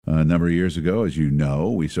A number of years ago, as you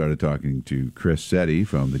know, we started talking to Chris Setti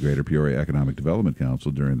from the Greater Peoria Economic Development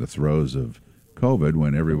Council during the throes of COVID,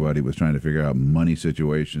 when everybody was trying to figure out money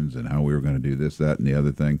situations and how we were going to do this, that, and the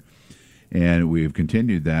other thing. And we've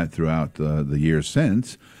continued that throughout the years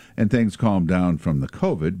since, and things calmed down from the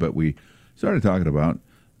COVID, but we started talking about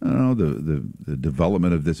the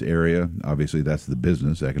development of this area. Obviously, that's the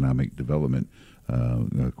business, Economic Development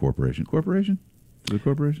Corporation. Corporation? The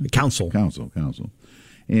corporation? Council.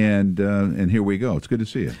 And here we go. It's good to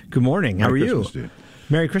see you. Good morning. How are you? To you?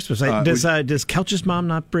 Merry Christmas. Does Couch's mom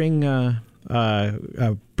not bring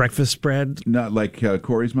breakfast spread? Not like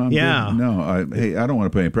Corey's mom? Yeah. Did? No. I don't want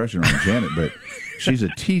to put any pressure on Janet, but she's a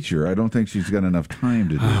teacher. I don't think she's got enough time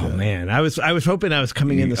to do that. Oh, man. I was hoping I was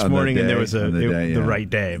coming in this morning and there was the right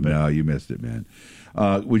day. But no, you missed it, man.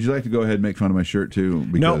 Would you like to go ahead and make fun of my shirt, too?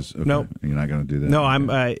 Because, no. You're not going to do that? No,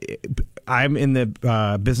 I'm in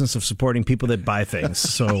the business of supporting people that buy things.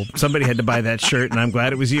 So somebody had to buy that shirt, and I'm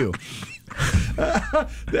glad it was you.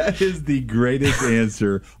 That is the greatest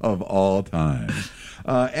answer of all time.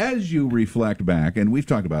 As you reflect back, and we've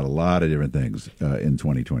talked about a lot of different things in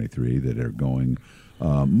 2023 that are going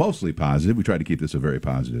mostly positive. We try to keep this a very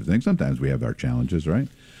positive thing. Sometimes we have our challenges, right?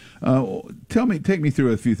 Take me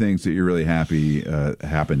through a few things that you're really happy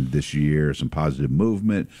happened this year. Some positive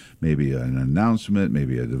movement, maybe an announcement,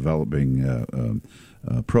 maybe a developing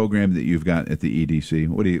program that you've got at the EDC.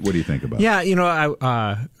 What do you think about? Yeah,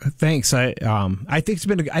 thanks. I think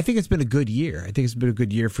it's been a good year. I think it's been a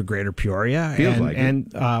good year for Greater Peoria. Feels like it.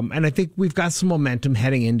 And I think we've got some momentum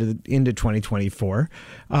heading into 2024.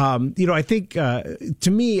 I think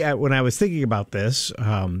to me, when I was thinking about this,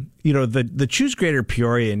 the Choose Greater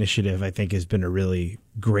Peoria initiative, I think, has been a really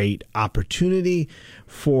great opportunity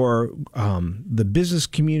for the business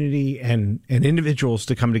community and individuals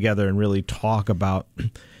to come together and really talk about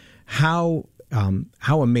how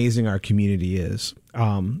amazing our community is,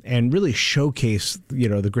 and really showcase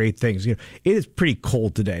the great things. It is pretty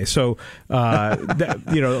cold today, so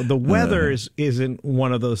the weather isn't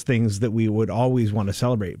one of those things that we would always want to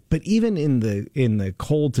celebrate. But even in the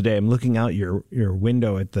cold today, I'm looking out your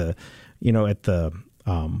window at the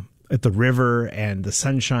river and the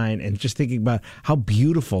sunshine, and just thinking about how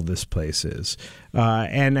beautiful this place is.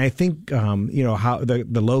 And I think, how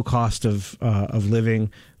the low cost of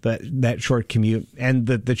living, that short commute, and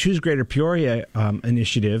the Choose Greater Peoria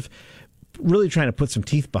initiative, really trying to put some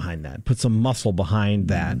teeth behind that, put some muscle behind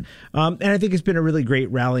that. And I think it's been a really great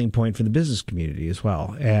rallying point for the business community as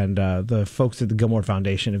well. And the folks at the Gilmore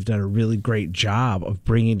Foundation have done a really great job of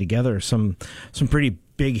bringing together some pretty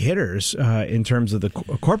big hitters in terms of the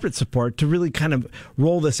corporate support to really kind of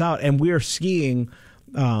roll this out. And we're seeing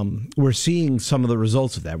some of the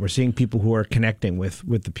results of that. We're seeing people who are connecting with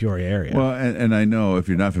the Peoria area. Well, and I know, if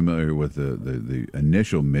you're not familiar with the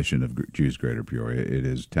initial mission of Choose Greater Peoria, it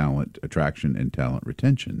is talent attraction and talent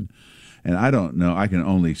retention. And I don't know, I can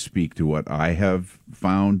only speak to what I have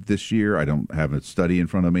found this year. I don't have a study in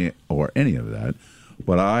front of me or any of that.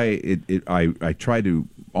 But I try to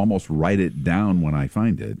almost write it down when I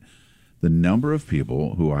find it. The number of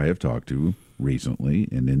people who I have talked to recently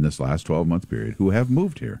and in this last 12-month period who have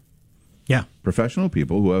moved here. Yeah. Professional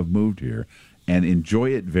people who have moved here and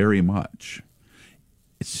enjoy it very much.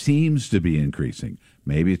 It seems to be increasing.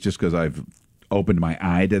 Maybe it's just because I've opened my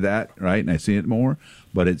eye to that, right, and I see it more.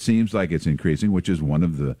 But it seems like it's increasing, which is one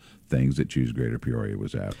of the things that Choose Greater Peoria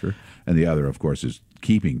was after. And the other, of course, is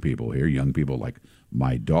keeping people here, young people like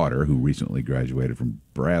my daughter, who recently graduated from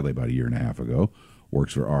Bradley about a year and a half ago,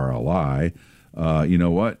 works for RLI. You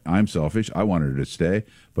know what? I'm selfish. I wanted her to stay,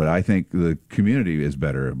 but I think the community is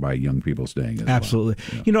better by young people staying as Absolutely.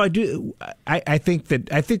 well. Yeah. I do. I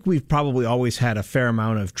think we've probably always had a fair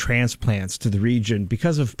amount of transplants to the region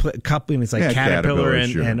because of companies like Caterpillar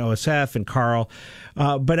sure. and OSF and Carl.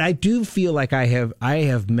 But I do feel like I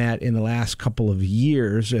have met in the last couple of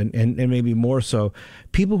years, and maybe more so,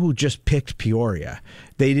 people who just picked Peoria.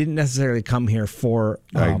 They didn't necessarily come here for.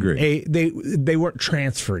 I agree. They weren't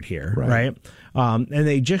transferred here, right? And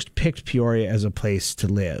they just picked Peoria as a place to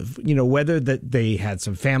live. Whether that they had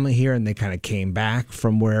some family here and they kind of came back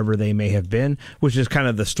from wherever they may have been, which is kind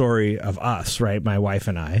of the story of us, right? My wife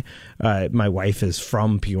and I. My wife is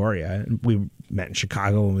from Peoria. We met in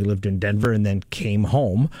Chicago when we lived in Denver, and then came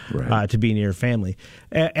home to be near family.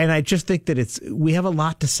 And I just think that we have a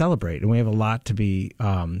lot to celebrate, and we have a lot to be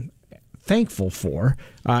thankful for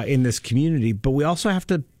in this community, but we also have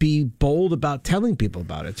to be bold about telling people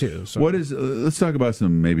about it too. So let's talk about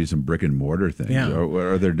some brick and mortar things. Yeah.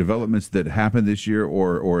 Are there developments that happened this year,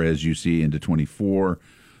 or as you see into 24,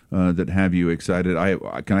 that have you excited?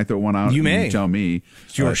 Can I throw one out? You may. You tell me.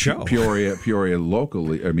 It's your show. Peoria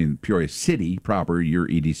locally. I mean, Peoria City proper. Your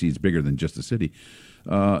EDC is bigger than just the city.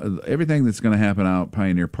 Everything that's going to happen out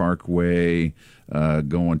Pioneer Parkway,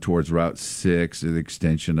 going towards Route 6, the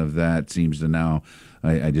extension of that seems to now.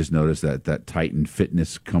 I just noticed that Titan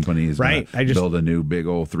Fitness Company is going to build a new big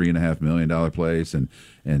old $3.5 million place, and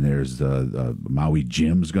there's Maui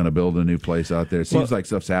Gym's going to build a new place out there. It seems like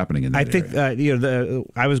stuff's happening in that area.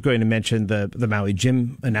 I was going to mention the Maui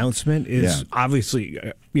Gym announcement is obviously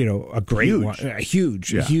a great one, a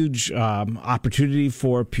huge opportunity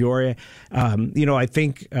for Peoria. I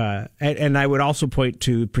think, and I would also point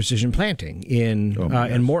to Precision Planting in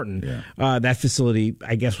Morton. Yeah. That facility,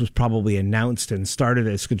 I guess, was probably announced and started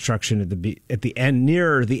its construction at the end,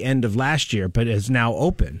 near the end of last year, but is now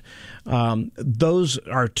open. Those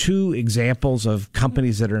are two examples of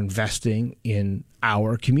companies that are investing in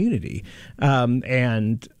our community,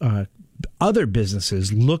 and other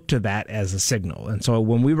businesses look to that as a signal. And so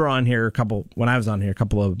when we were on here when I was on here a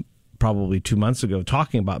couple of probably 2 months ago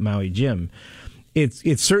talking about Maui Gym,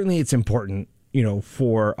 it's certainly important,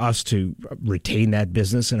 for us to retain that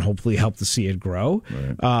business and hopefully help to see it grow.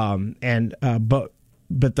 Right.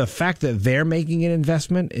 But the fact that they're making an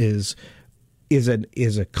investment is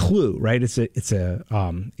a clue, right?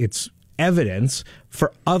 It's evidence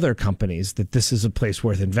for other companies that this is a place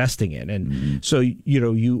worth investing in. And so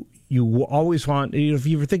you always want, if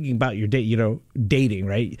you were thinking about your date, dating,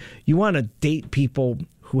 right? You want to date people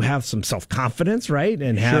who have some self-confidence, right?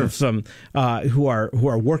 And have some who are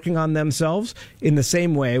working on themselves. In the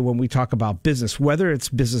same way, when we talk about business, whether it's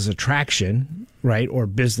business attraction, right, or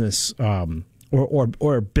business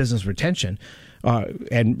or business retention,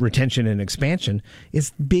 and retention and expansion,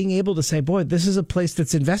 is being able to say, boy, this is a place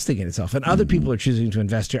that's investing in itself, and other people are choosing to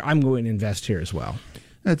invest here. I'm going to invest here as well.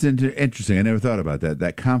 That's interesting. I never thought about that.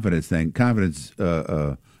 That confidence thing. Confidence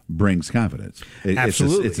brings confidence.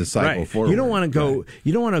 Absolutely, it's a cycle forward. You don't want to go. Right.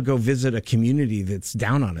 You don't want to go visit a community that's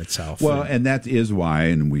down on itself. Well, and that is why,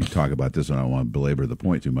 and we talk about this, and I don't want to belabor the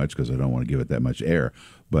point too much because I don't want to give it that much air.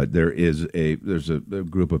 But there's a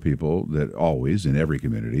group of people that always, in every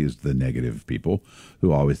community, is the negative people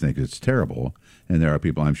who always think it's terrible. And there are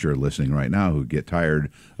people, I'm sure, listening right now who get tired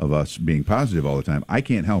of us being positive all the time. I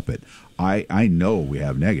can't help it. I know we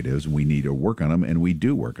have negatives, and we need to work on them, and we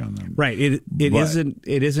do work on them. Right. It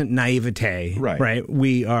isn't naivete. Right.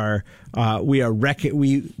 We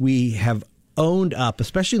have owned up,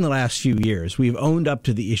 especially in the last few years. We've owned up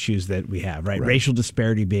to the issues that we have. Right. Racial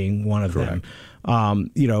disparity being one of them.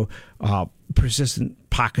 Persistent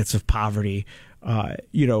pockets of poverty.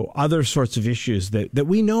 Other sorts of issues that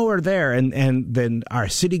we know are there, and then our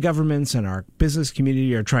city governments and our business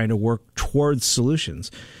community are trying to work towards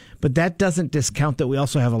solutions. But that doesn't discount that we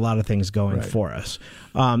also have a lot of things going for us.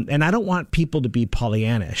 And I don't want people to be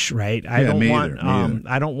Pollyannish, right? I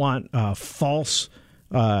don't want false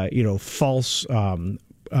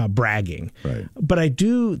bragging. Right. But I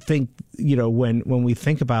do think, when we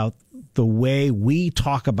think about the way we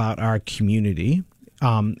talk about our community,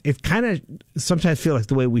 it kind of sometimes feels like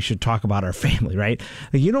the way we should talk about our family, right?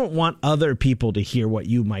 Like, you don't want other people to hear what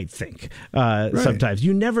you might think. Sometimes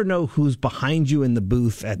you never know who's behind you in the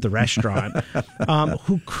booth at the restaurant,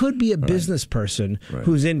 who could be a business person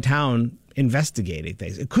who's in town investigating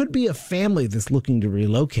things. It could be a family that's looking to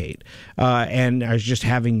relocate and are just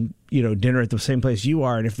having dinner at the same place you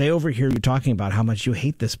are, and if they overhear you talking about how much you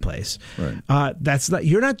hate this place,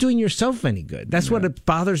 you're not doing yourself any good. That's what it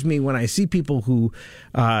bothers me when I see people who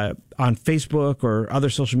on Facebook or other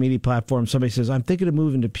social media platforms, somebody says, I'm thinking of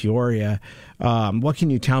moving to Peoria. What can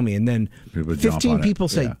you tell me? And then 15 people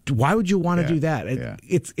say, why would you want to do that?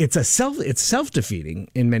 It's self-defeating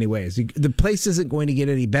in many ways. The place isn't going to get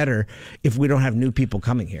any better if we don't have new people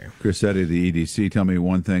coming here. Chris Setti, the EDC, tell me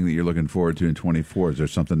one thing that you're looking forward to in 24. Is there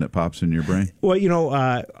something that pops in your brain? Well,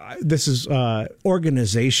 this is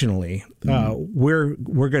organizationally,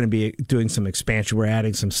 we're going to be doing some expansion. We're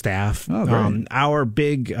adding some staff. Our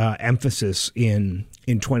big emphasis in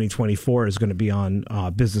 2024 is going to be on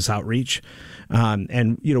business outreach,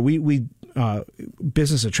 and we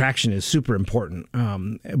business attraction is super important,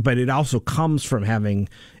 but it also comes from having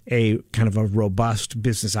a kind of a robust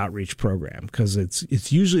business outreach program, because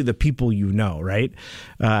it's usually the people right?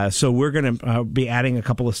 So we're going to be adding a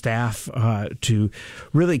couple of staff to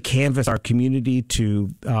really canvass our community,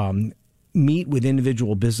 to meet with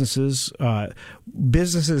individual businesses,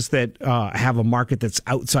 businesses that have a market that's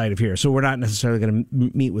outside of here. So we're not necessarily going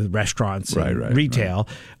to meet with restaurants and retail,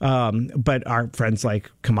 but our friends like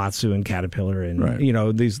Komatsu and Caterpillar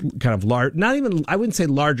and these kind of large, not even, I wouldn't say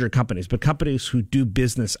larger companies, but companies who do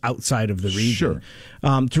business outside of the region,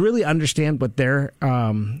 to really understand what they're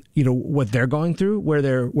what they're going through, where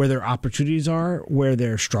their opportunities are, where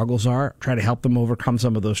their struggles are, try to help them overcome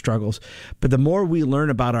some of those struggles. But the more we learn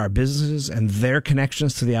about our businesses and their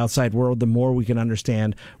connections to the outside world, the more we can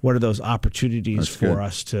understand what are those opportunities for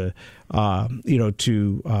us to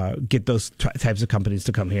get those types of companies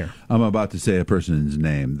to come here. I'm about to say a person's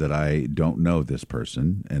name that I don't know this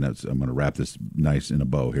person, and I'm going to wrap this nice in a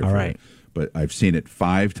bow here. All right. But I've seen it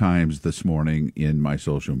 5 times this morning in my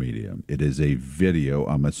social media. It is a video,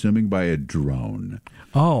 I'm assuming by a drone,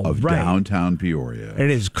 of downtown Peoria. It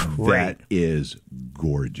is great. That is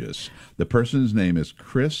gorgeous. The person's name is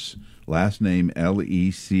Chris, last name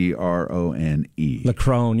Lecrone.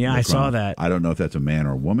 Lecrone, yeah, I saw that. I don't know if that's a man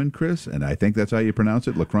or woman, Chris, and I think that's how you pronounce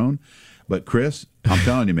it, Lecrone. But Chris, I'm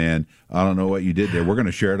telling you, man, I don't know what you did there. We're going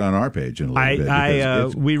to share it on our page in a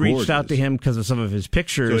little bit. We reached out to him because of some of his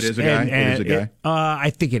pictures. So it is a guy? It is a guy?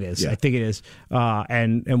 I think it is. Yeah. I think it is.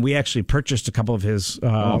 And we actually purchased a couple of his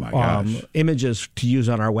images to use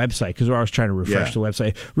on our website because we're always trying to refresh the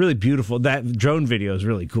website. Really beautiful. That drone video is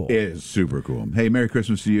really cool. It is super cool. Hey, Merry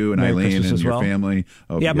Christmas to you and Eileen and your family.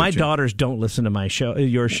 Yeah, my daughters don't listen to my show,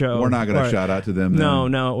 your show. We're not going to shout out to them.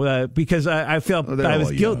 No, because I felt I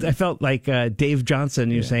was guilty. I felt like Dave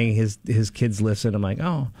Johnson. You're saying his kids listen. I'm like,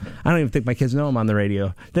 oh, I don't even think my kids know I'm on the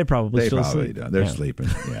radio. They probably don't. They're sleeping.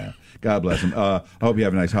 Yeah. God bless them. I hope you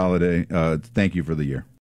have a nice holiday. Thank you for the year.